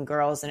with some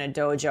girls in a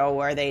dojo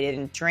where they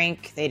didn't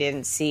drink, they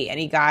didn't see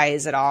any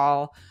guys at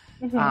all.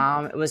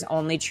 Mm-hmm. It was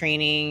only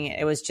training.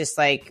 It was just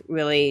like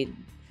really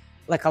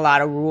like a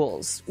lot of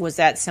rules. Was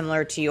that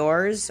similar to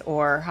yours,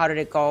 or how did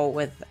it go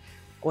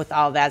with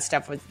all that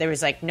stuff? There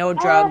was like no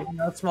drugs,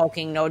 no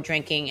smoking, no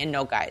drinking, and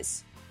no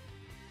guys.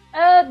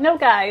 No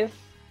guys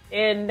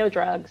and no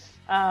drugs.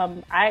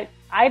 I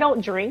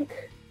don't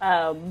drink.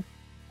 I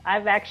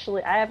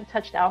haven't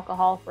touched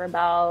alcohol for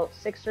about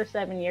 6 or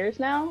 7 years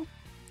now.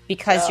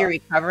 Because you're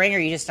recovering, or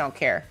you just don't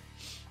care?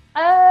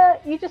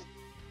 You just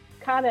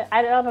kind of,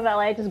 I don't know,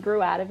 I just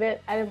grew out of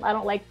it. I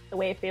don't like the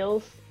way it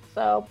feels.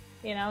 So,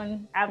 you know,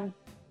 and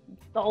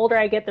the older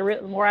I get,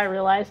 the more I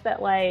realize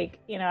that, like,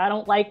 you know, I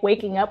don't like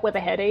waking up with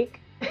a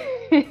headache.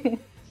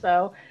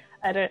 So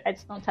I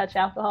just don't touch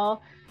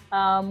alcohol.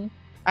 I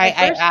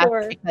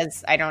asked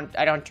because I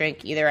don't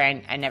drink either.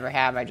 I never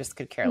have. I just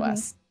could care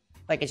less.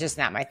 Like, it's just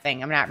not my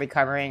thing. I'm not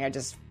recovering. I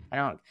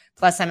don't.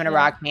 Plus, I'm in a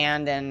rock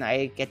band, and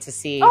I get to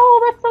see.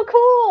 Oh, that's so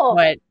cool!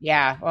 But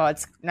yeah, well,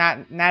 it's not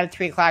at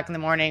 3:00 in the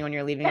morning when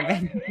you're leaving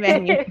a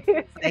venue.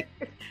 Like,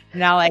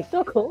 now, like, it's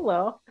so cool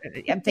though.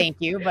 Thank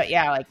you, but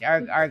yeah, like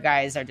our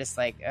guys are just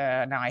like,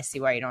 now I see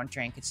why you don't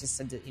drink. It's just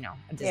a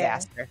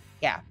disaster.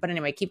 Yeah, but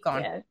anyway, keep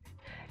going.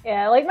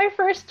 Yeah, like my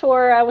first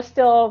tour, I was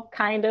still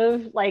kind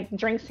of like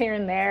drinks here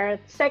and there.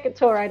 The second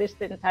tour, I just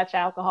didn't touch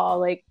alcohol.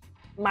 Like,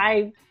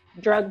 my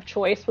drug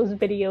choice was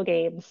video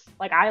games.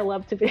 Like, I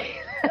love to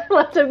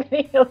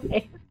video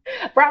games.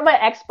 Brought my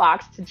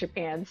Xbox to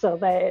Japan, so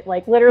that,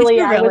 like, literally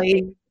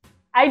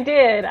I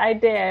did.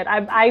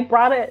 I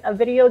brought a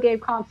video game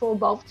console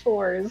both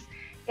tours,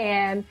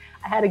 and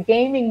I had a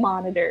gaming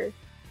monitor.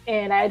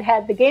 And I'd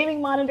had the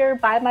gaming monitor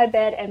by my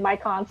bed and my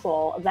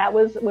console. That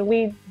was when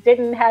we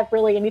didn't have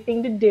really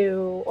anything to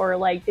do, or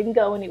like didn't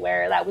go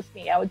anywhere. That was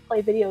me. I would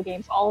play video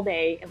games all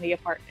day in the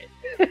apartment.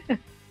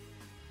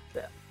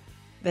 So.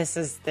 This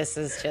is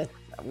just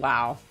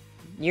wow.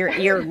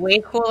 You're way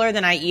cooler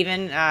than I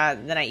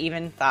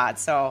even thought.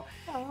 So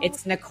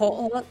it's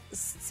Nicole.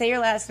 Say your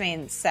last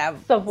name.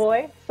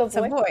 Savoy.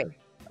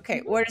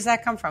 Okay, where does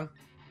that come from?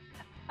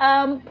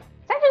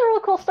 It's actually a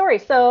really cool story.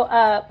 So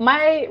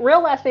my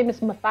real last name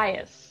is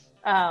Matthias.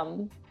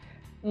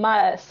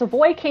 My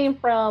Savoy came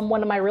from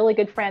one of my really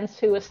good friends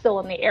who is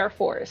still in the Air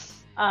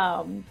Force.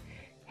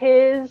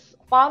 His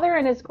father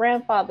and his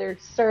grandfather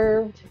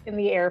served in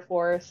the Air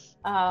Force.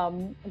 I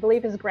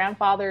believe his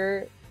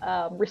grandfather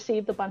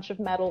received a bunch of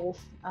medals,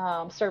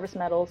 service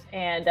medals,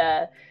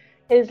 and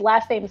his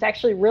last name is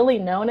actually really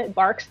known at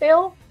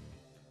Barksdale.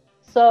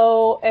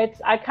 So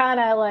I kind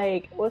of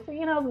like,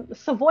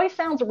 Savoy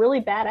sounds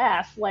really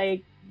badass.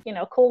 Like,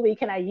 Colby,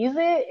 can I use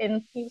it?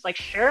 And he was like,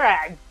 sure,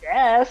 I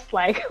guess.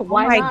 Like,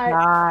 why not? Oh my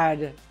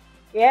God.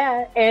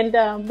 Yeah. And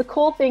the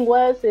cool thing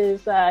is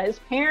his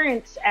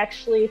parents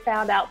actually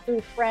found out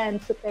through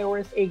friends that there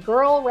was a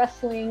girl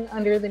wrestling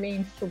under the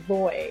name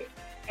Savoy.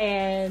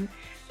 And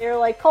they were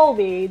like,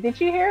 Colby,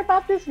 did you hear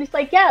about this? And he's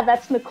like, yeah,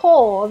 that's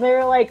Nicole. And they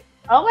were like,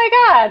 oh my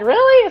God,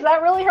 really? Is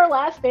that really her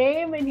last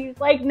name? And he's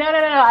like, no.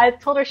 I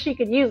told her she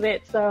could use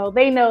it. So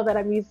they know that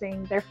I'm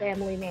using their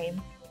family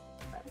name.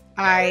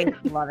 I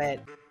love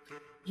it.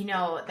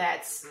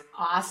 That's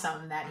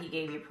awesome that he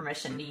gave you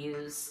permission to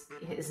use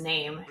his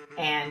name.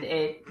 And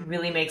it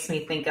really makes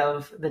me think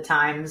of the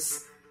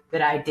times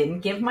that I didn't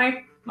give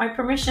my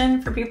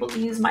permission for people to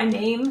use my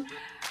name.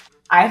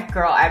 I've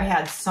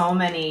had so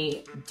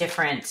many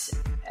different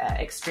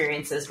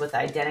experiences with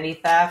identity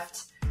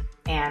theft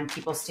and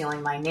people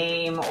stealing my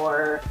name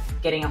or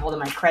getting a hold of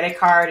my credit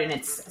card. And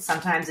it's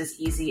sometimes as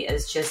easy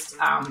as just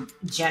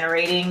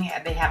generating.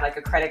 They have like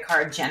a credit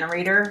card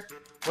generator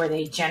where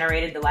they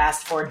generated the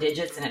last 4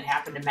 digits and it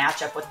happened to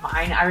match up with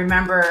mine. I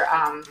remember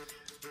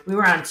we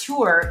were on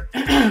tour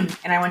and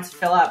I went to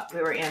fill up.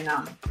 We were in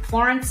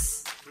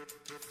Florence,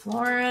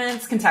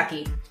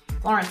 Kentucky.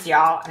 Florence,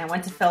 y'all. And I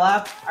went to fill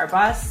up our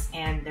bus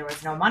and there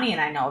was no money. And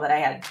I know that I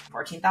had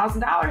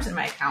 $14,000 in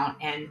my account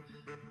and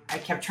I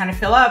kept trying to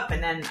fill up.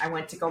 And then I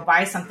went to go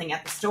buy something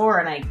at the store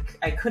and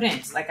I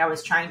couldn't. Like I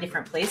was trying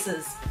different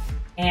places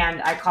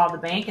and I called the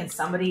bank and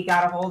somebody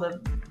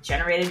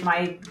generated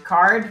my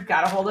card,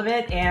 got a hold of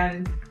it,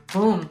 and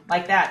boom,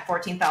 like that,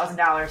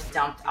 $14,000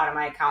 dumped out of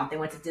my account. They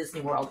went to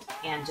Disney World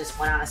and just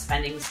went on a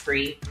spending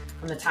spree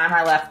from the time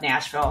I left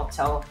Nashville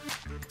to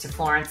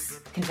Florence,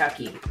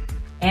 Kentucky.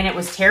 And it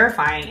was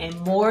terrifying. And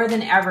more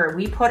than ever,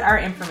 we put our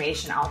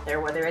information out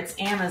there, whether it's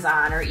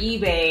Amazon or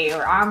eBay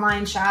or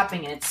online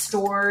shopping, and it's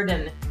stored.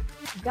 And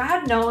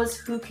God knows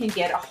who can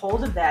get a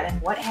hold of that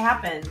and what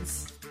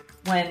happens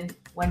when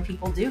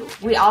people do.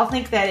 We all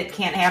think that it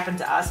can't happen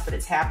to us, but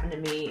it's happened to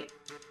me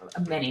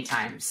many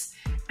times.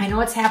 I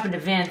know it's happened to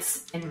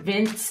Vince, and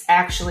Vince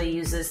actually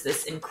uses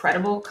this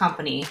incredible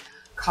company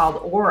called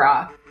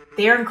Aura.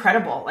 They're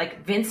incredible.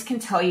 Like Vince can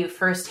tell you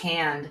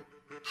firsthand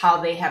how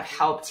they have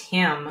helped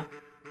him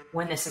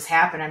when this has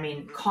happened. I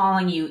mean,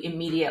 calling you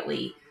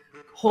immediately,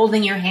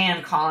 holding your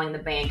hand, calling the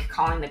bank,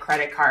 calling the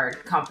credit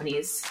card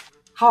companies.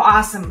 How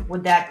awesome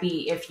would that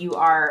be if you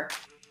are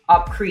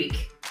up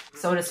creek,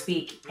 so to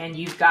speak, and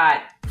you've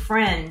got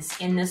friends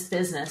in this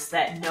business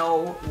that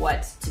know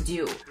what to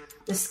do?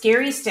 The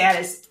scary stat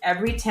is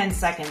every 10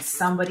 seconds,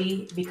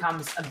 somebody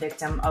becomes a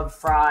victim of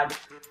fraud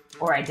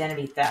or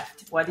identity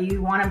theft. Whether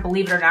you want to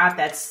believe it or not,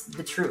 that's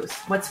the truth.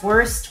 What's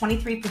worse,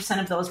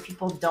 23% of those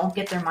people don't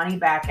get their money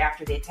back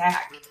after the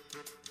attack.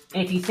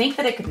 And if you think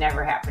that it could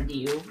never happen to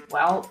you,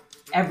 well,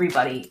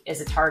 everybody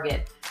is a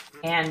target.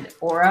 And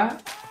Aura,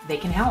 they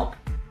can help.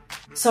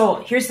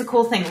 So here's the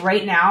cool thing.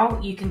 Right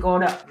now, you can go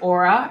to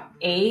Aura,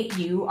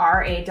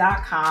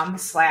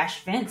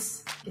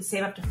 AURA.com/Vince. You can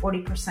save up to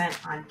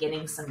 40% on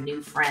getting some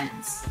new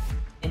friends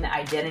in the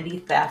identity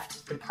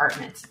theft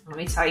department. Let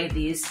me tell you,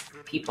 these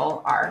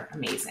people are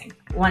amazing.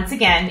 Once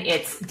again,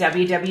 it's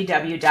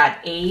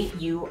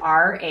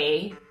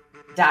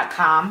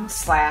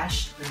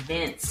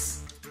www.aura.com/Vince.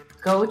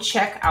 Go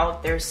check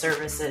out their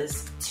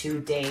services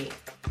today.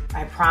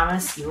 I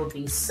promise you will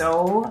be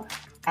so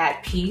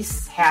at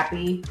peace,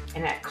 happy,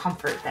 and at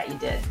comfort that you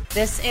did.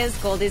 This is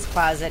Goldy's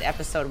Closet,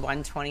 episode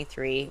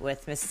 123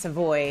 with Miss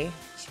Savoy.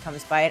 She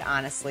comes by it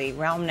honestly.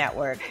 Realm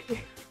Network,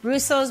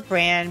 Russo's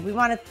brand. We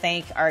want to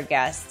thank our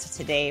guest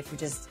today for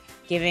just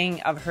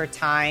giving of her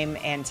time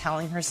and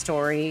telling her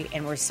story.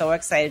 And we're so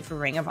excited for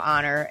Ring of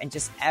Honor and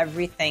just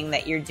everything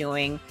that you're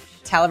doing.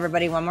 Tell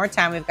everybody one more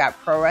time, we've got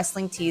pro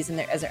wrestling tees. And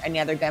is there any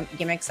other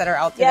gimmicks that are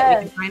out there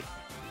that we can find?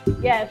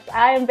 Yes,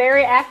 I am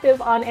very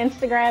active on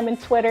Instagram and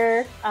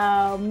Twitter.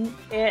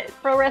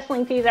 Pro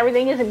wrestling tees,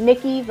 everything is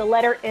Nikki, the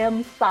letter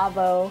M,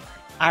 Savo.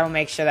 I will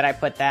make sure that I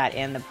put that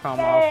in the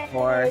promo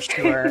for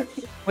sure.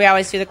 We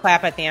always do the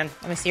clap at the end.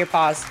 Let me see your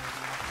paws.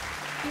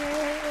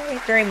 Yay.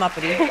 Very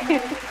Muppety.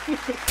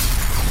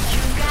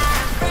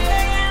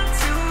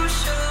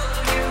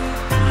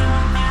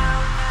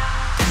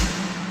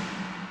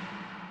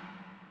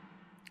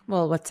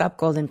 Well, what's up,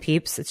 Golden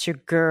Peeps? It's your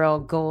girl,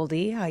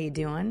 Goldy. How you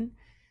doing?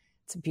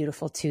 It's a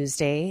beautiful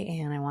Tuesday,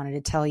 and I wanted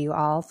to tell you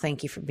all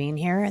thank you for being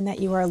here and that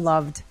you are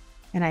loved,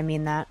 and I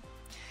mean that.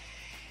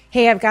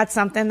 Hey, I've got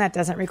something that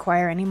doesn't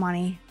require any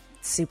money.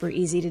 It's super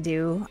easy to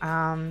do,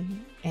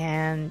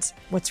 and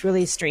what's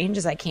really strange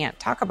is I can't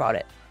talk about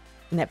it,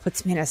 and that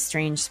puts me in a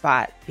strange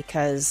spot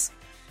because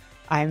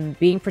I'm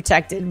being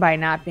protected by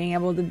not being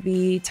able to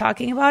be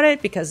talking about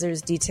it because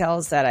there's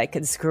details that I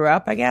could screw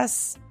up, I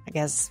guess.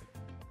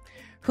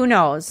 Who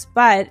knows?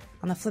 But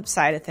on the flip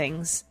side of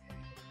things,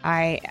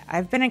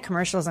 I've been in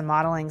commercials and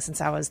modeling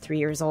since I was 3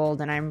 years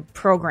old, and I'm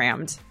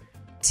programmed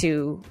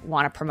to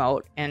want to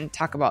promote and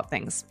talk about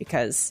things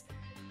because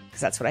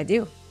that's what I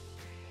do.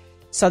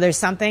 So there's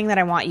something that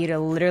I want you to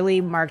literally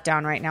mark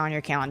down right now on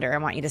your calendar. I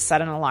want you to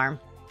set an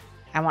alarm.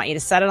 I want you to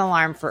set an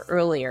alarm for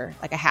earlier,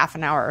 like a half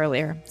an hour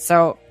earlier.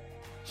 So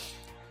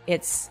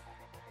it's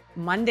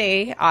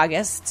Monday,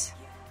 August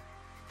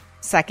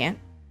 2nd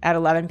at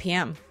 11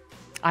 p.m.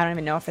 I don't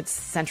even know if it's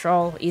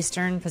Central,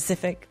 Eastern,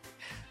 Pacific.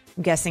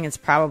 I'm guessing it's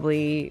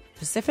probably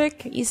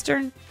Pacific,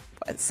 Eastern,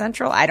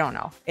 Central. I don't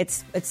know.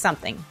 It's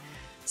something.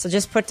 So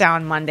just put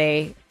down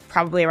Monday,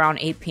 probably around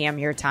 8 p.m.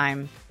 your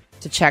time,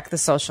 to check the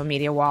social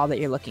media wall that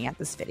you're looking at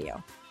this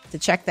video. To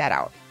check that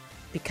out.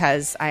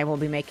 Because I will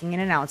be making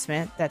an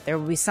announcement that there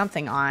will be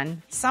something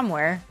on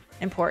somewhere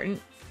important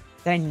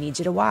that I need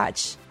you to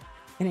watch.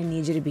 and I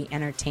need you to be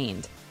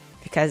entertained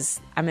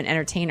because I'm an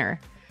entertainer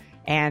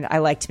and I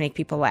like to make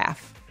people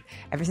laugh.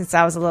 Ever since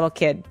I was a little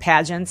kid,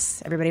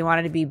 pageants, everybody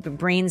wanted to be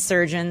brain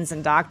surgeons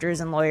and doctors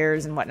and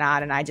lawyers and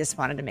whatnot, and I just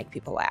wanted to make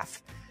people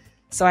laugh.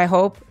 So I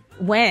hope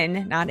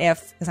when, not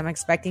if, because I'm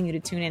expecting you to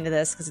tune into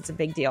this because it's a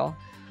big deal.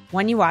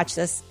 When you watch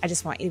this, I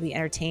just want you to be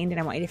entertained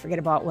and I want you to forget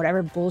about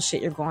whatever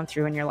bullshit you're going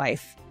through in your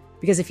life.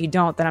 Because if you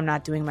don't, then I'm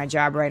not doing my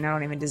job right and I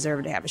don't even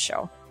deserve to have a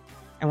show.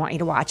 I want you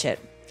to watch it.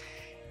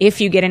 If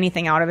you get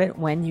anything out of it,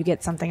 when you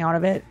get something out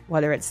of it,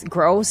 whether it's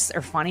gross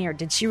or funny or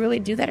did she really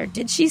do that or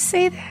did she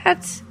say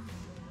that?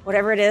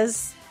 Whatever it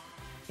is,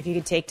 if you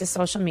could take to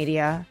social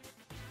media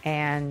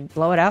and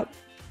blow it up,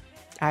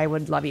 I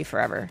would love you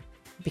forever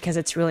because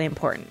it's really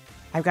important.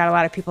 I've got a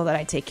lot of people that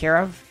I take care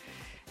of,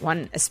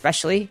 one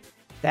especially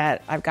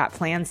that I've got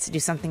plans to do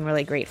something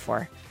really great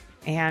for.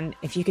 And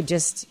if you could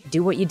just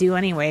do what you do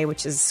anyway,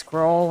 which is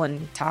scroll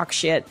and talk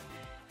shit.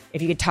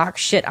 If you could talk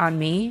shit on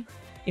me,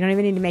 you don't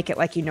even need to make it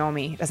like you know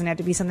me. It doesn't have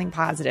to be something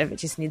positive. It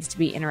just needs to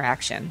be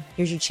interaction.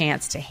 Here's your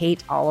chance to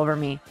hate all over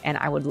me, and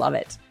I would love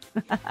it.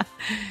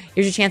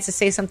 Here's your chance to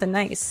say something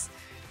nice.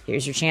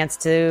 Here's your chance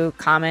to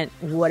comment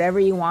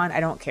whatever you want. I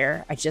don't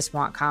care. I just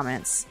want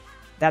comments.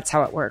 That's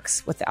how it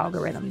works with the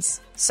algorithms.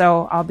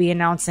 So I'll be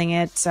announcing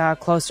it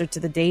closer to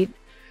the date,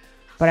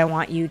 but I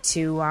want you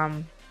to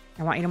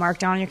mark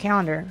down on your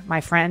calendar,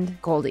 my friend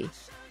Goldy,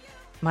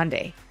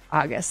 Monday,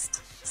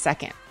 August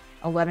 2nd,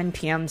 11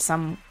 p.m.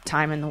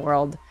 sometime in the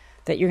world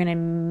that you're going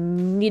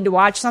to need to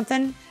watch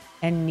something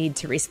and need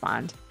to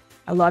respond.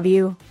 I love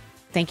you.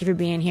 Thank you for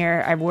being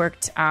here. I've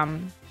worked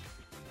a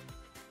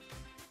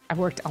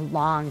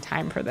long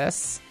time for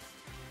this.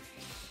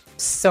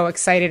 So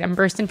excited. I'm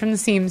bursting from the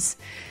seams.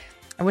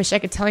 I wish I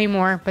could tell you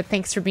more, but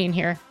thanks for being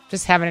here.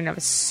 Just having a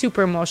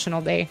super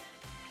emotional day.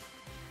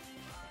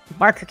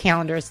 Mark your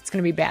calendars. It's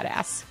going to be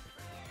badass.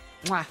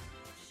 Mwah.